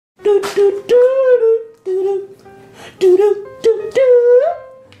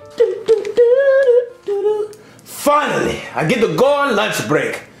Finally, I get to go on lunch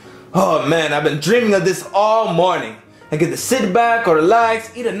break. Oh man, I've been dreaming of this all morning. I get to sit back or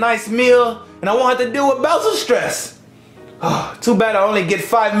relax, eat a nice meal, and I won't have to deal with bouts of stress. Oh, too bad I only get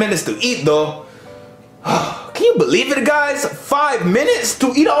 5 minutes to eat though. Oh, can you believe it, guys? 5 minutes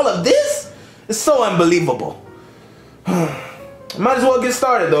to eat all of this? It's so unbelievable. Might as well get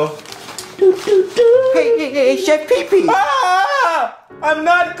started though. Hey, Chef Pee-Pee. Ah! I'm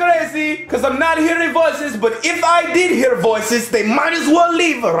not crazy, because I'm not hearing voices, but if I did hear voices, they might as well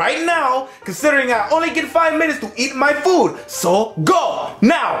leave right now, considering I only get 5 minutes to eat my food. So go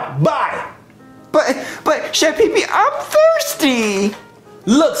now, bye. But Chef Pee-Pee, I'm thirsty.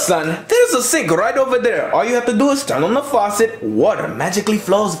 Look, son, there's a sink right over there. All you have to do is turn on the faucet. Water magically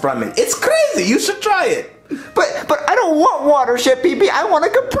flows from it. It's crazy. You should try it. But I don't want water, Chef Pee-Pee. I want a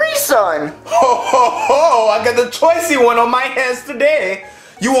Caprisun. Ho, ho, ho. I got the choicey one on my hands today.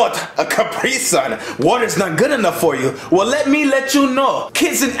 You want a Caprisun? Water's not good enough for you. Well, let you know.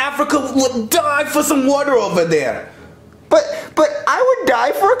 Kids in Africa would die for some water over there. But I would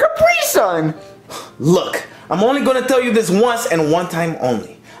die for a Caprisun. Look, I'm only gonna tell you this once and one time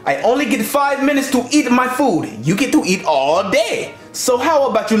only. I only get 5 minutes to eat my food. You get to eat all day. So how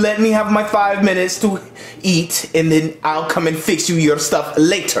about you let me have my 5 minutes to eat and then I'll come and fix you your stuff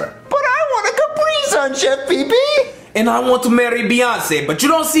later. But I want a Caprisun, Chef Pee-Pee. And I want to marry Beyonce, but you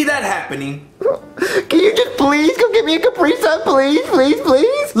don't see that happening. Can you just please go get me a Caprisun, please, please,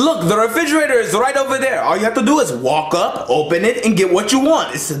 please? Look, the refrigerator is right over there. All you have to do is walk up, open it, and get what you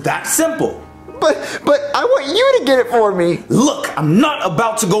want. It's that simple. But I want you to get it for me. Look, I'm not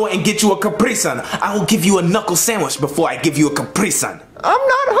about to go and get you a Caprisun. I will give you a knuckle sandwich before I give you a Caprisun. I'm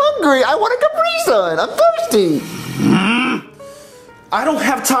not hungry. I want a Caprisun. I'm thirsty. I don't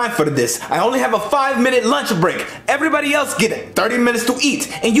have time for this. I only have a 5-minute lunch break. Everybody else get 30 minutes to eat,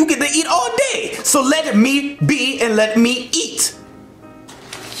 and you get to eat all day. So let me be and let me eat.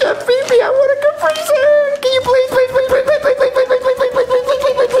 Chef Pee-Pee, I want a Caprisun. Can you please?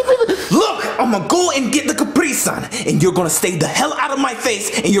 Look, I'm gonna go and get the Caprisun, and you're gonna stay the hell out of my face,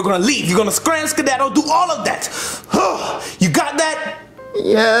 and you're gonna leave. You're gonna scram, skedaddle, do all of that. You got that?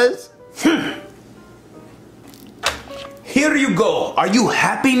 Yes. Here you go. Are you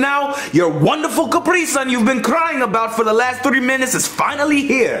happy now? Your wonderful Caprisun you've been crying about for the last 3 minutes is finally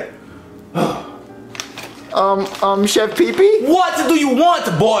here. Chef Pee-Pee? What do you want,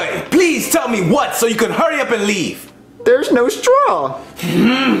 boy? Please tell me what so you can hurry up and leave. There's no straw.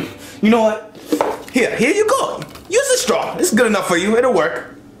 You know what? Here you go. Use the straw. It's good enough for you. It'll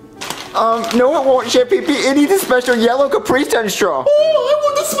work. No it won't, Chef Pee-Pee. It needs a special yellow Caprisun straw. Oh, I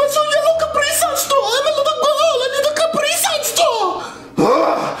want a special yellow Caprisun straw. I'm a little girl. I need a Caprisun straw.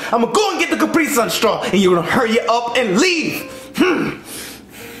 I'm gonna go and get the Caprisun straw, and you're gonna hurry up and leave.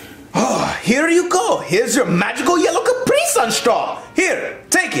 Here you go. Here's your magical yellow Caprisun straw. Here,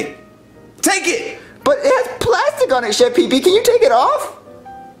 take it. Take it. But it has plastic on it, Chef Pee-Pee. Can you take it off?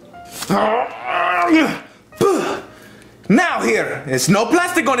 Now here, there's no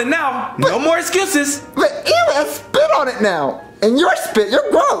plastic on it now. No more excuses. But ew, it has spit on it now. And your spit, you're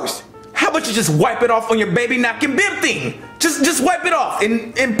gross. How about you just wipe it off on your baby napkin bib thing? Just wipe it off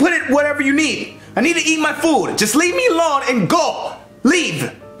and put it whatever you need. I need to eat my food. Just leave me alone and go.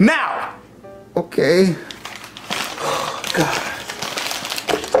 Leave now. Okay. God.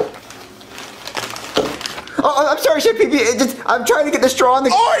 Oh, I'm sorry, Chef Pee-Pee. I'm trying to get the straw in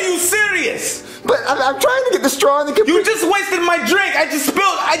the... Are you serious? But I'm trying to get the straw in the... You just wasted my drink. I just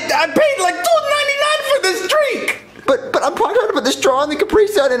spilled. I paid like $2.99 for this drink. But I'm trying to put the straw in the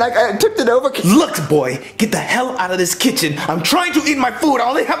Caprisun and I tipped it over. Look, boy, get the hell out of this kitchen. I'm trying to eat my food. I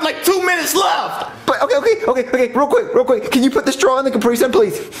only have like 2 minutes left. But okay, real quick. Can you put the straw in the Caprisun,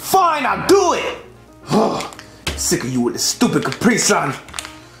 please? Fine, I'll do it. Oh, sick of you with the stupid Caprisun.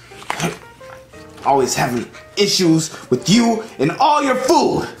 Always having issues with you and all your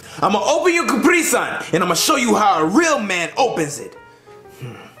food. I'm gonna open your Caprisun and I'm gonna show you how a real man opens it.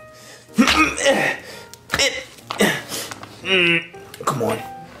 Come on.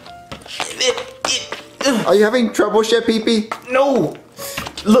 Are you having trouble, Chef Pee-Pee? No.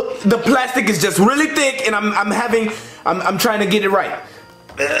 Look, the plastic is just really thick and I'm trying to get it right.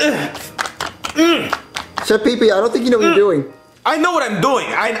 Chef Pee-Pee, I don't think you know what you're doing. I know what I'm doing.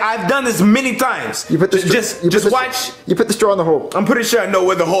 I've done this many times. You put the just watch. You put the straw in the hole. I'm pretty sure I know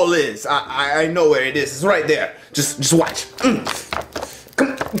where the hole is. I know where it is. It's right there. Just watch.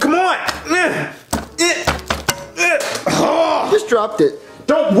 Come on. Just dropped it.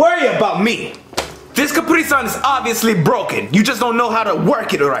 Don't worry about me. This Caprisun is obviously broken. You just don't know how to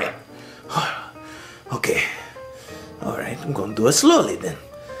work it right. Okay. Alright, I'm gonna do it slowly then.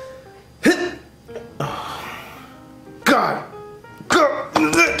 God!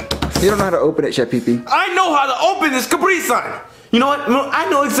 You don't know how to open it, Chef Pee-Pee. I know how to open this Caprisun! You know what? I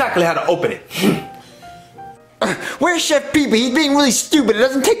know exactly how to open it. Where's Chef Pee-Pee? He's being really stupid. It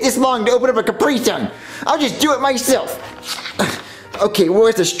doesn't take this long to open up a Caprisun. I'll just do it myself. Okay,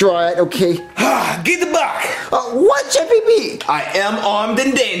 where's the straw at? Okay. Get the back! What, Chef Pee-Pee? I am armed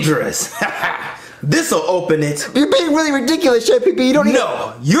and dangerous. This'll open it. You're being really ridiculous, Chef Pee-Pee. You don't need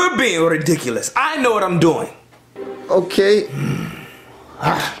No, you're being ridiculous. I know what I'm doing. Okay.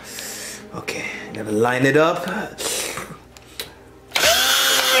 Okay, gotta line it up.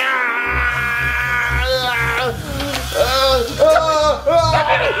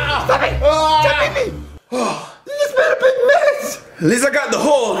 Stop it! Chef Pee-Pee! You just made a big mess! At least I got the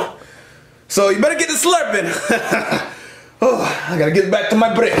hole. So you better get to slurping. I gotta get back to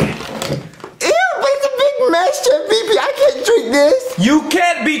my break. Ew, but it's a big mess, Chef Pee-Pee. I can't drink this. You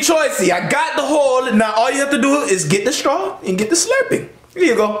can't be choicy. I got the hole. Now all you have to do is get the straw and get the slurping. Here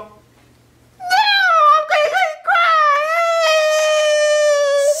you go. No, I'm gonna cry.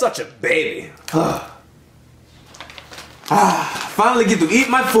 Such a baby. Finally get to eat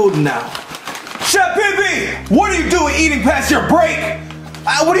my food now. Chef Pee-Pee, what are you doing eating past your break?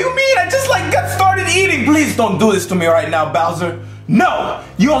 What do you mean? I just got started eating. Please don't do this to me right now, Bowser. No,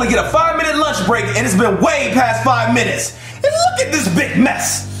 you only get a 5-minute lunch break and it's been way past 5 minutes. And look at this big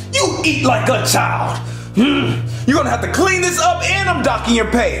mess. You eat like a child. You're gonna have to clean this up and I'm docking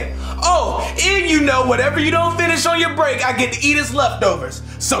your pay. Oh, and you know whatever you don't finish on your break, I get to eat as leftovers.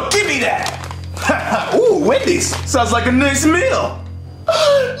 So give me that. Ooh, Wendy's. Sounds like a nice meal.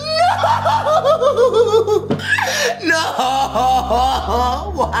 No!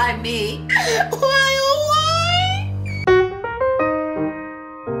 Why me? Why